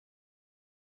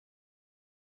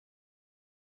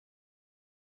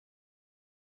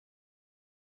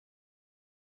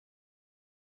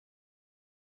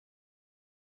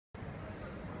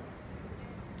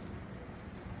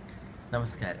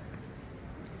നമസ്കാരം,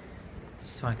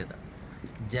 സ്വാഗതം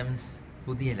ജെംസ്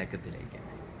പുതിയ ലക്കത്തിലേക്ക്.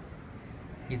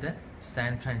 ഇത്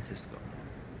San Francisco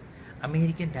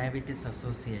American diabetes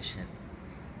association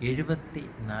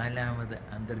 74ാമത്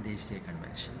അന്തർദേശീയ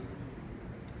കൺവെൻഷൻ.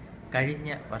 കഴിഞ്ഞ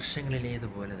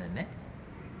വർഷങ്ങളിലേതുപോലെ തന്നെ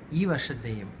ഈ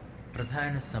വർഷത്തെയും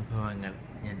പ്രധാന സംഭവങ്ങൾ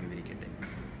ഞാൻ വിവരിക്കട്ടെ.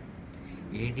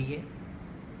 ADA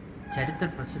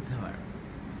ചരിത്രപ്രസിദ്ധമാണ്.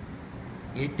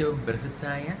 ഏറ്റവും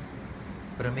ബൃഹത്തായ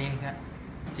പ്രമേഹ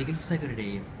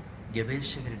ചികിത്സകരുടെയും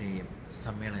ഗവേഷകരുടെയും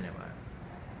സമ്മേളനമാണ്.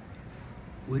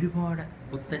 ഒരുപാട്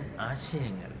പുത്തൻ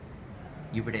ആശയങ്ങൾ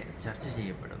ഇവിടെ ചർച്ച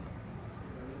ചെയ്യപ്പെടുന്നു.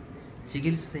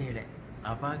 ചികിത്സയുടെ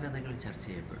അപാകതകൾ ചർച്ച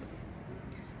ചെയ്യപ്പെടുന്നു.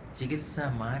 ചികിത്സാ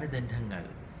മാനദണ്ഡങ്ങൾ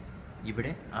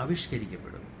ഇവിടെ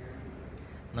ആവിഷ്കരിക്കപ്പെടുന്നു.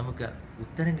 നമുക്ക്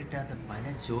ഉത്തരം കിട്ടാത്ത പല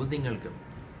ചോദ്യങ്ങൾക്കും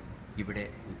ഇവിടെ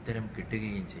ഉത്തരം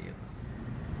കിട്ടുകയും ചെയ്യുന്നു.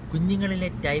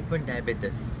 കുഞ്ഞുങ്ങളിലെ ടൈപ്പ് 1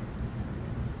 ഡയബറ്റിസ്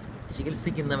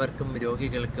ചികിത്സിക്കുന്നവർക്കും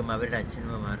രോഗികൾക്കും അവരുടെ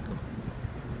അച്ഛനമ്മമാർക്കും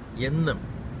എന്നും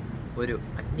ഒരു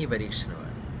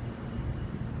അഗ്നിപരീക്ഷണമാണ്.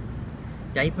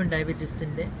 ടൈപ്പ് 1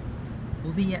 ഡയബറ്റീസിൻ്റെ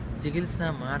പുതിയ ചികിത്സാ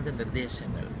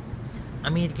മാർഗനിർദ്ദേശങ്ങൾ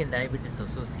അമേരിക്കൻ ഡയബറ്റീസ്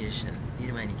അസോസിയേഷൻ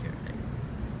തീരുമാനിക്കുകയുണ്ടായി.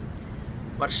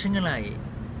 വർഷങ്ങളായി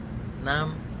നാം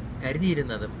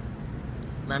കരുതിയിരുന്നതും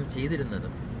നാം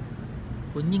ചെയ്തിരുന്നതും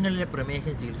കുഞ്ഞുങ്ങളിലെ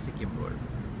പ്രമേഹം ചികിത്സിക്കുമ്പോൾ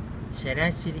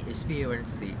ശരാശരി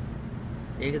HbA1c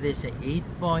ഏകദേശം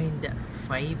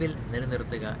 8.5-ൽ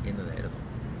നിലനിർത്തുക എന്നതായിരുന്നു.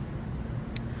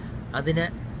 അതിന്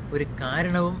ഒരു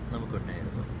കാരണവും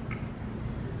നമുക്കുണ്ടായിരുന്നു.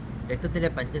 രക്തത്തിലെ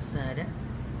പഞ്ചസാര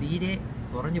തീരെ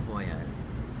കുറഞ്ഞു പോയാൽ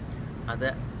അത്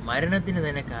മരണത്തിന്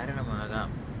തന്നെ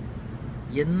കാരണമാകാം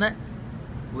എന്ന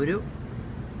ഒരു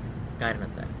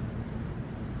കാരണത്താൽ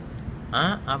ആ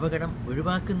അപകടം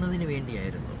ഒഴിവാക്കുന്നതിന്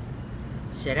വേണ്ടിയായിരുന്നു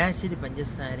ശരാശരി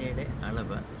പഞ്ചസാരയുടെ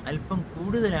അളവ് അല്പം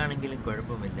കൂടുതലാണെങ്കിലും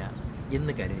കുഴപ്പമില്ല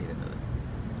എന്ന് കരുതിയിരുന്നത്.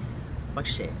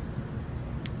 പക്ഷേ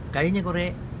കഴിഞ്ഞ കുറേ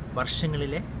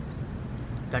വർഷങ്ങളിലെ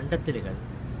കണ്ടെത്തലുകൾ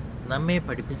നമ്മെ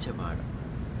പഠിപ്പിച്ച പാഠം,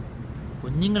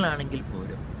 കുഞ്ഞുങ്ങളാണെങ്കിൽ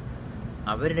പോലും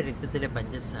അവരുടെ രക്തത്തിലെ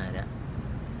പഞ്ചസാര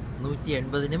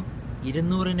 180-നും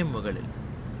 200-നും മുകളിൽ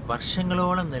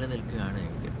വർഷങ്ങളോളം നിലനിൽക്കുകയാണ്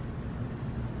എങ്കിൽ,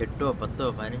 8, 10,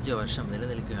 15 വർഷം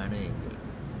നിലനിൽക്കുകയാണ് എങ്കിൽ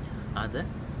അത്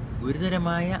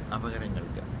ഗുരുതരമായ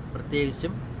അപകടങ്ങൾക്ക്,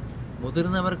 പ്രത്യേകിച്ചും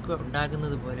മുതിർന്നവർക്ക്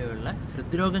ഉണ്ടാകുന്നത് പോലെയുള്ള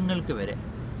ഹൃദ്രോഗങ്ങൾക്ക് വരെ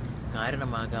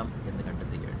കാരണമാകാം എന്ന്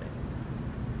കണ്ടെത്തുകയുണ്ടായി.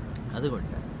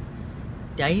 അതുകൊണ്ട്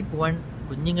ടൈപ്പ് 1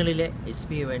 കുഞ്ഞുങ്ങളിലെ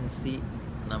HbA1c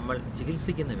നമ്മൾ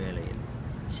ചികിത്സിക്കുന്ന വേളയിൽ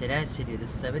ശരാശരി ഒരു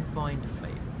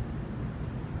 7.5,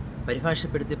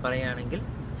 പരിഭാഷപ്പെടുത്തി പറയുകയാണെങ്കിൽ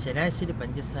ശരാശരി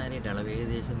പഞ്ചസാരയുടെ അളവ്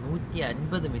ഏകദേശം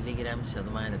 150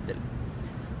 mg/%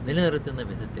 നിലനിർത്തുന്ന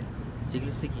വിധത്തിൽ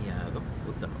ചികിത്സിക്കുകയാകും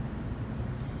ഉത്തമം.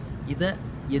 ഇത്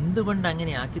എന്തുകൊണ്ട്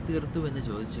അങ്ങനെ ആക്കി തീർത്തു എന്ന്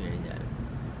ചോദിച്ചു കഴിഞ്ഞാൽ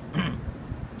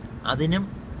അതിനും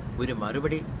ഒരു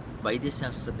മറുപടി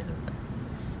വൈദ്യശാസ്ത്രത്തിനുണ്ട്.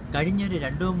 കഴിഞ്ഞൊരു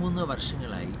 2-3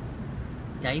 വർഷങ്ങളായി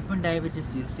ടൈപ്പ് 1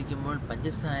 ഡയബറ്റീസ് ചികിത്സിക്കുമ്പോൾ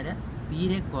പഞ്ചസാര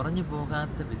തീരെ കുറഞ്ഞു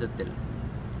പോകാത്ത വിധത്തിൽ,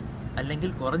 അല്ലെങ്കിൽ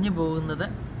കുറഞ്ഞു പോകുന്നത്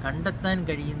കണ്ടെത്താൻ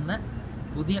കഴിയുന്ന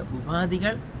പുതിയ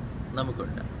ഉപാധികൾ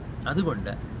നമുക്കുണ്ട്.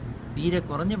 അതുകൊണ്ട് തീരെ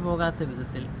കുറഞ്ഞു പോകാത്ത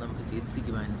വിധത്തിൽ നമുക്ക്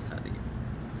ചികിത്സിക്കുവാനും സാധിക്കും.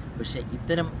 പക്ഷേ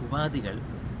ഇത്തരം ഉപാധികൾ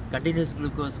കണ്ടിന്യൂസ്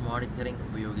ഗ്ലൂക്കോസ് മോണിറ്ററിംഗ്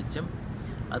ഉപയോഗിച്ചും,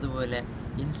 അതുപോലെ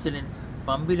insulin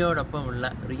പമ്പിലോടൊപ്പമുള്ള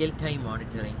real time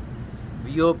monitoring,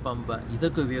 വിയോ pump,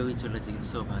 ഇതൊക്കെ ഉപയോഗിച്ചുള്ള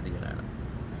ചികിത്സോപാധികളാണ്.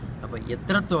 അപ്പോൾ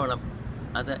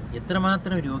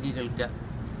എത്രമാത്രം രോഗികൾക്ക്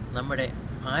നമ്മുടെ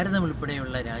ഭാരതം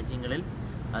ഉൾപ്പെടെയുള്ള രാജ്യങ്ങളിൽ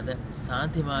അത്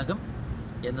സാധ്യമാകും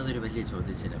എന്നതൊരു വലിയ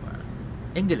ചോദ്യചിഹ്നമാണ്.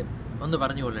 എങ്കിലും ഒന്ന്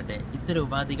പറഞ്ഞുകൊള്ളട്ടെ, ഇത്തരം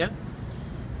ഉപാധികൾ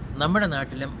നമ്മുടെ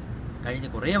നാട്ടിലും കഴിഞ്ഞ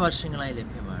കുറേ വർഷങ്ങളായി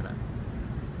ലഭ്യമാണ്.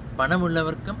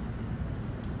 പണമുള്ളവർക്കും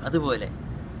അതുപോലെ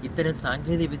ഇത്തരം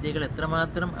സാങ്കേതിക വിദ്യകൾ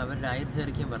എത്രമാത്രം അവരുടെ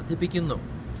ആയുർദൈർഘ്യം വർദ്ധിപ്പിക്കുന്നു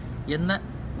എന്ന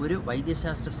ഒരു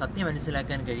വൈദ്യശാസ്ത്ര സത്യം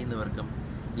മനസ്സിലാക്കാൻ കഴിയുന്നവർക്കും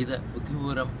ഇത്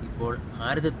ബുദ്ധിപൂർവ്വം ഇപ്പോൾ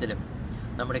ഭാരതത്തിലും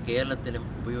നമ്മുടെ കേരളത്തിലും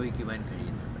ഉപയോഗിക്കുവാൻ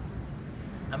കഴിയുന്നുണ്ട്.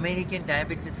 അമേരിക്കൻ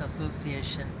ഡയബറ്റീസ്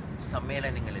അസോസിയേഷൻ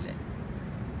സമ്മേളനങ്ങളിലെ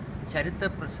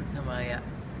ചരിത്രപ്രസിദ്ധമായ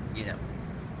ഇനം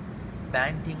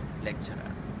ബാൻഡിംഗ്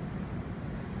ലെക്ചറാണ്.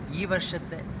 ഈ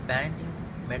വർഷത്തെ ബാൻഡിംഗ്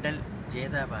മെഡൽ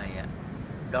ജേതാവായ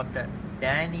ഡോക്ടർ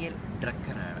ഡാനിയൽ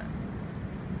ഡ്രക്കറാണ്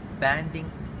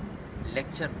ബാൻഡിംഗ്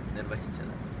ലെക്ചർ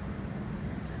നിർവഹിച്ചത്.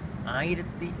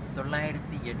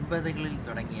 1980-കളിൽ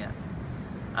തുടങ്ങിയ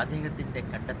അദ്ദേഹത്തിൻ്റെ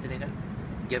കണ്ടെത്തലുകൾ,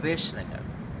 ഗവേഷണങ്ങൾ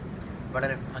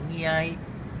വളരെ ഭംഗിയായി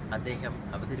അദ്ദേഹം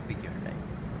അവതരിപ്പിക്കുകയുണ്ടായി.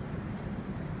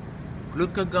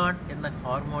 ഗ്ലൂക്കഗോൺ എന്ന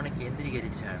ഹോർമോൺ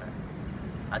കേന്ദ്രീകരിച്ചാണ്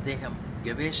അദ്ദേഹം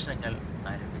ഗവേഷണങ്ങൾ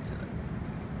ആരംഭിച്ചത്.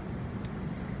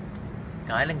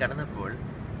 കാലം കടന്നപ്പോൾ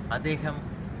അദ്ദേഹം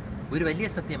ഒരു വലിയ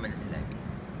സത്യം മനസ്സിലാക്കി.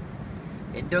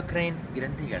 എൻഡോക്രൈൻ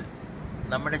ഗ്രന്ഥികൾ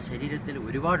നമ്മുടെ ശരീരത്തിൽ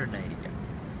ഒരുപാടുണ്ടായിരിക്കാം.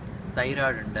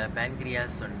 തൈറോയ്ഡ് ഉണ്ട്,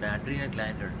 പാൻക്രിയാസ് ഉണ്ട്, അഡ്രീനൽ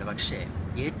ഗ്ലാൻഡ് ഉണ്ട്. പക്ഷേ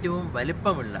ഏറ്റവും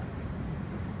വലുപ്പമുള്ള,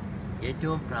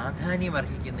 ഏറ്റവും പ്രാധാന്യം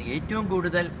അർഹിക്കുന്ന, ഏറ്റവും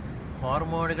കൂടുതൽ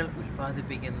ഹോർമോണുകൾ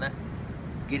ഉൽപ്പാദിപ്പിക്കുന്ന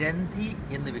ഗ്രന്ഥി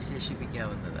എന്ന്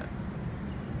വിശേഷിപ്പിക്കാവുന്നത്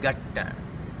ഗട്ടാണ്,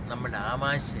 നമ്മുടെ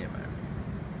ആമാശയമാണ്.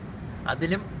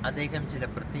 അതിലും അദ്ദേഹം ചില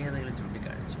പ്രത്യേകതകൾ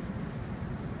ചൂണ്ടിക്കാണിച്ചു.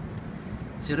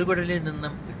 ചെറുകുടലിൽ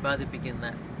നിന്നും ഉൽപ്പാദിപ്പിക്കുന്ന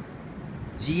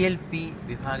GLP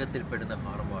വിഭാഗത്തിൽപ്പെടുന്ന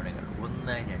ഹോർമോണുകൾ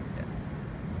 1, 2,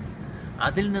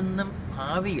 അതിൽ നിന്നും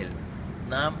ഭാവിയിൽ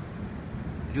നാം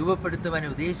രൂപപ്പെടുത്തുവാൻ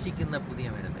ഉദ്ദേശിക്കുന്ന പുതിയ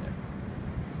മരുന്നുകൾ,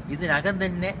 ഇതിനകം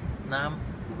തന്നെ നാം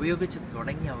ഉപയോഗിച്ച്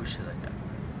തുടങ്ങിയ ഔഷധങ്ങൾ,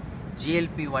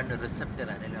 GLP-1 റിസപ്റ്റർ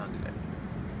അനലോഗുകൾ,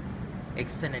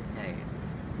 എക്സനറ്റൈഡ്,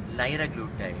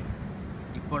 ലൈറഗ്ലൂട്ടൈഡ്,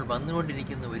 ഇപ്പോൾ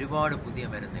വന്നുകൊണ്ടിരിക്കുന്ന ഒരുപാട് പുതിയ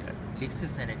മരുന്നുകൾ,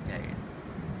 ലിക്സിസെനറ്റൈഡ്,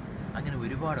 അങ്ങനെ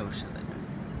ഒരുപാട് ഔഷധങ്ങൾ.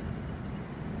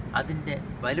 അതിൻ്റെ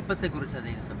വലുപ്പത്തെക്കുറിച്ച്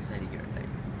അദ്ദേഹം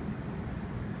സംസാരിക്കുകയുണ്ടായി.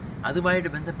 അതുമായിട്ട്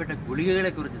ബന്ധപ്പെട്ട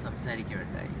ഗുളികകളെക്കുറിച്ച്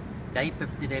സംസാരിക്കുകയുണ്ടായി.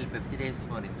 ഡൈപെപ്റ്റിഡൈൽ പെപ്റ്റിഡേസ്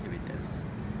ഫോർ ഇൻഹിബിറ്റേഴ്സ്,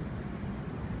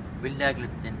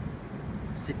 വിൽഡാഗ്ലിപ്റ്റിൻ,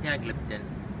 സിറ്റാഗ്ലിപ്റ്റിൻ,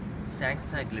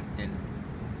 സാക്സാഗ്ലിപ്റ്റിൻ,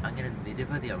 അങ്ങനെ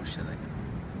നിരവധി ഔഷധങ്ങൾ.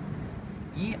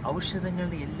 ഈ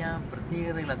ഔഷധങ്ങളുടെ എല്ലാ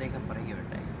പ്രത്യേകതകൾ അദ്ദേഹം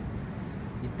പറയുകയുണ്ടായി.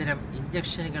 ഇത്തരം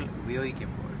ഇഞ്ചക്ഷനുകൾ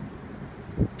ഉപയോഗിക്കുമ്പോൾ,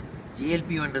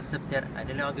 GLP-1 റിസപ്റ്റർ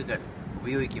അനലോഗുകൾ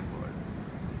ഉപയോഗിക്കുമ്പോൾ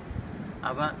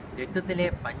അവ രക്തത്തിലെ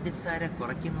പഞ്ചസാര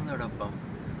കുറയ്ക്കുന്നതോടൊപ്പം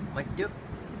മറ്റു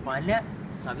പല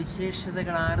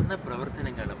സവിശേഷതകളാർന്ന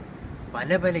പ്രവർത്തനങ്ങളും പല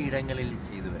പല ഇടങ്ങളിൽ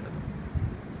ചെയ്തു വരുന്നു.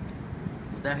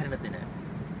 ഉദാഹരണത്തിന്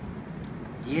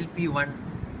GLP-1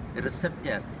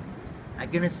 റിസപ്റ്റർ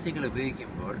അഗണിസ്റ്റുകൾ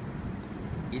ഉപയോഗിക്കുമ്പോൾ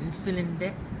ഇൻസുലിൻ്റെ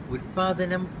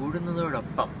ഉൽപ്പാദനം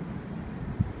കൂടുന്നതോടൊപ്പം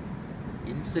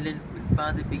ഇൻസുലിൻ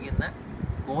ഉൽപ്പാദിപ്പിക്കുന്ന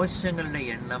കോശങ്ങളുടെ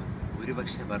എണ്ണം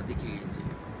ഒരുപക്ഷെ വർദ്ധിക്കുകയും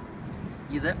ചെയ്യും.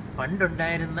 ഇത്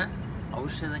പണ്ടുണ്ടായിരുന്ന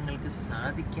ഔഷധങ്ങൾക്ക്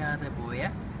സാധിക്കാതെ പോയ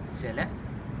ചില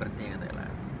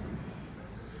പ്രത്യേകതകളാണ്.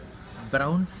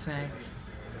 ബ്രൗൺ ഫാറ്റ്,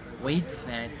 വൈറ്റ്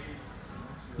ഫാറ്റ്,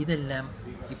 ഇതെല്ലാം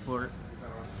ഇപ്പോൾ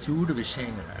ചൂട്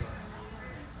വിഷയങ്ങളാണ്.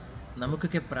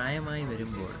 നമുക്കൊക്കെ പ്രായമായി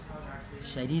വരുമ്പോൾ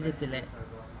ശരീരത്തിലെ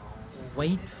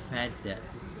വൈറ്റ് ഫാറ്റ്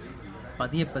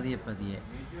പതിയെ പതിയെ പതിയെ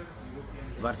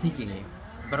വർദ്ധിക്കുകയും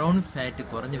ബ്രൗൺ ഫാറ്റ്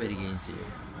കുറഞ്ഞു വരികയും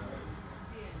ചെയ്യും.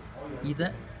 ഇത്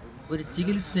ഒരു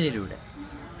ചികിത്സയിലൂടെ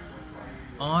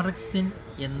ഓറക്സിൻ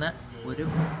എന്ന ഒരു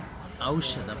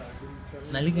ഔഷധം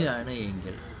നൽകുകയാണ്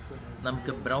എങ്കിൽ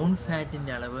നമുക്ക് ബ്രൗൺ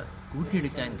ഫാറ്റിൻ്റെ അളവ്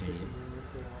കൂട്ടിയെടുക്കാൻ കഴിയും.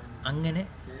 അങ്ങനെ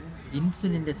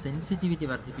ഇൻസുലിൻ്റെ സെൻസിറ്റിവിറ്റി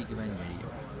വർദ്ധിപ്പിക്കുവാൻ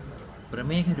കഴിയും.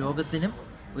 പ്രമേഹ രോഗത്തിനും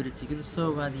ഒരു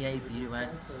ചികിത്സോപാധിയായി തീരുവാൻ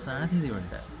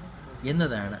സാധ്യതയുണ്ട്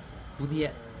എന്നതാണ് പുതിയ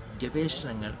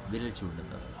ഗവേഷണങ്ങൾ വിരൽ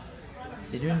ചൂണ്ടുന്നത്.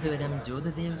 തിരുവനന്തപുരം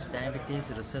ജ്യോതിദേവ്സ്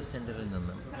ഡയബറ്റീസ് റിസർച്ച് സെൻ്ററിൽ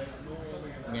നിന്നും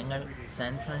ഞങ്ങൾ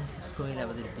സാൻ ഫ്രാൻസിസ്കോയിൽ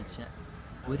അവതരിപ്പിച്ച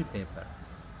ഒരു പേപ്പർ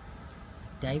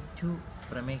ടൈപ്പ് 2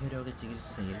 പ്രമേഹ രോഗ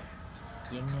ചികിത്സയിൽ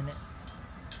എങ്ങനെ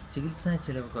ചികിത്സാ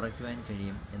ചെലവ് കുറയ്ക്കുവാൻ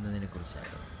കഴിയും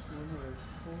എന്നതിനെക്കുറിച്ചാണ്.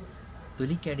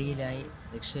 തൊലിക്കടിയിലായി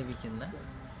നിക്ഷേപിക്കുന്ന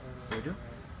ഒരു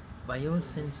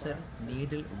ബയോസെൻസർ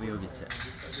നീഡിൽ ഉപയോഗിച്ച്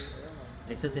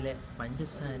രക്തത്തിലെ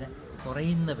പഞ്ചസാര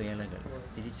കുറയുന്ന വേളകൾ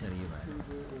തിരിച്ചറിയുവാനും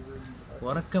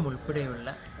ഉറക്കമുൾപ്പെടെയുള്ള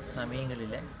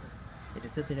സമയങ്ങളിലെ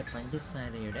രക്തത്തിലെ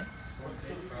പഞ്ചസാരയുടെ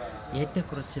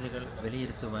ഏറ്റക്കുറച്ചിലുകൾ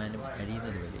വിലയിരുത്തുവാനും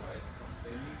കഴിയുന്നത് വഴി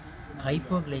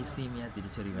ഹൈപ്പോഗ്ലൈസീമിയ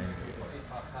തിരിച്ചറിയുവാൻ കഴിയും.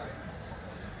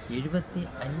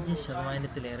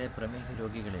 75% പ്രമേഹ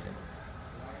രോഗികളിലും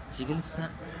ചികിത്സ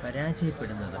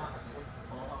പരാജയപ്പെടുന്നതും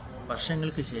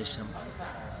വർഷങ്ങൾക്ക് ശേഷം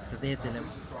ഹൃദയത്തിലും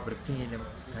വൃക്കയിലും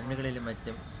കണ്ണുകളിലും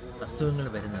മറ്റും അസുഖങ്ങൾ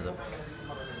വരുന്നതും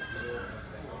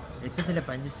രക്തത്തിലെ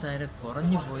പഞ്ചസാര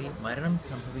കുറഞ്ഞുപോയി മരണം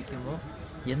സംഭവിക്കുമോ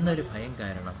എന്നൊരു ഭയം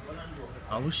കാരണം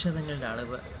ഔഷധങ്ങളുടെ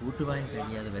അളവ് കൂട്ടുവാൻ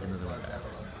കഴിയാതെ വരുന്നതുകൊണ്ടാണ്.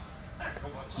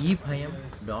 ഈ ഭയം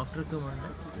ഡോക്ടർക്കുമുണ്ട്,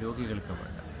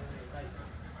 രോഗികൾക്കുമുണ്ട്.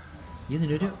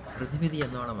 ഇതിനൊരു പ്രതിവിധി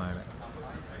എന്നോണമാണ്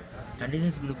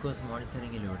കണ്ടിന്യൂസ് ഗ്ലൂക്കോസ്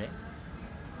മോണിറ്ററിങ്ങിലൂടെ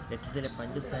രക്തത്തിലെ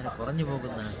പഞ്ചസാര കുറഞ്ഞു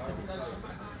പോകുന്ന ആ സ്ഥിതി,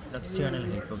 നൊക്ടേണൽ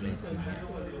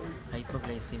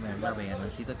ഹൈപ്പോഗ്ലൈസീമിയ,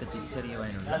 അൺഅവയർനെസ്, ഇതൊക്കെ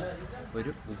തിരിച്ചറിയുവാനുള്ള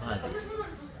ഒരു ഉപാധി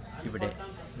ഇവിടെ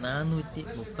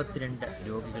 432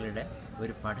 രോഗികളുടെ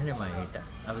ഒരു പഠനമായിട്ട്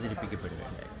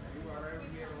അവതരിപ്പിക്കപ്പെടുകയുണ്ടായി.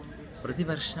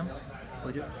 പ്രതിവർഷം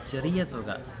ഒരു ചെറിയ തുക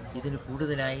ഇതിന്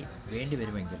കൂടുതലായി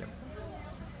വേണ്ടിവരുമെങ്കിലും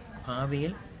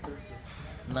ഭാവിയിൽ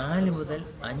 4 മുതൽ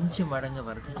 5 മടങ്ങ്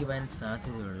വർദ്ധിക്കുവാൻ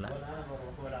സാധ്യതയുള്ള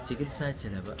ചികിത്സാ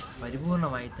ചെലവ്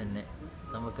പരിപൂർണമായി തന്നെ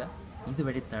നമുക്ക്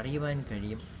ഇതുവഴി തടയുവാൻ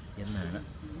കഴിയും എന്നാണ്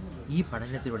ഈ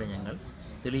പഠനത്തിലൂടെ ഞങ്ങൾ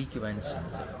തെളിയിക്കുവാൻ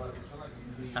ശ്രമിച്ചത്.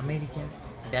 അമേരിക്കൻ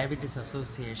ഡയബറ്റീസ്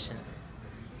അസോസിയേഷൻ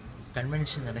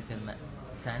കൺവെൻഷൻ നടക്കുന്ന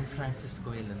സാൻ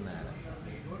ഫ്രാൻസിസ്കോയിൽ നിന്നാണ്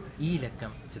ഈ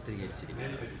ലക്കം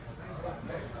ചിത്രീകരിച്ചിരിക്കുന്നത്.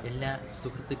 എല്ലാ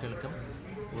സുഹൃത്തുക്കൾക്കും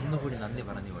ഒന്നുകൂടി നന്ദി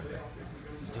പറഞ്ഞുകൊണ്ട്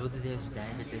ജ്യോതിദേവ്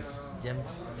ഡയബറ്റിസ്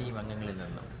ജെംസ് ടീം അംഗങ്ങളിൽ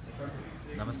നിന്നും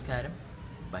നമസ്കാരം.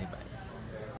 Bye bye.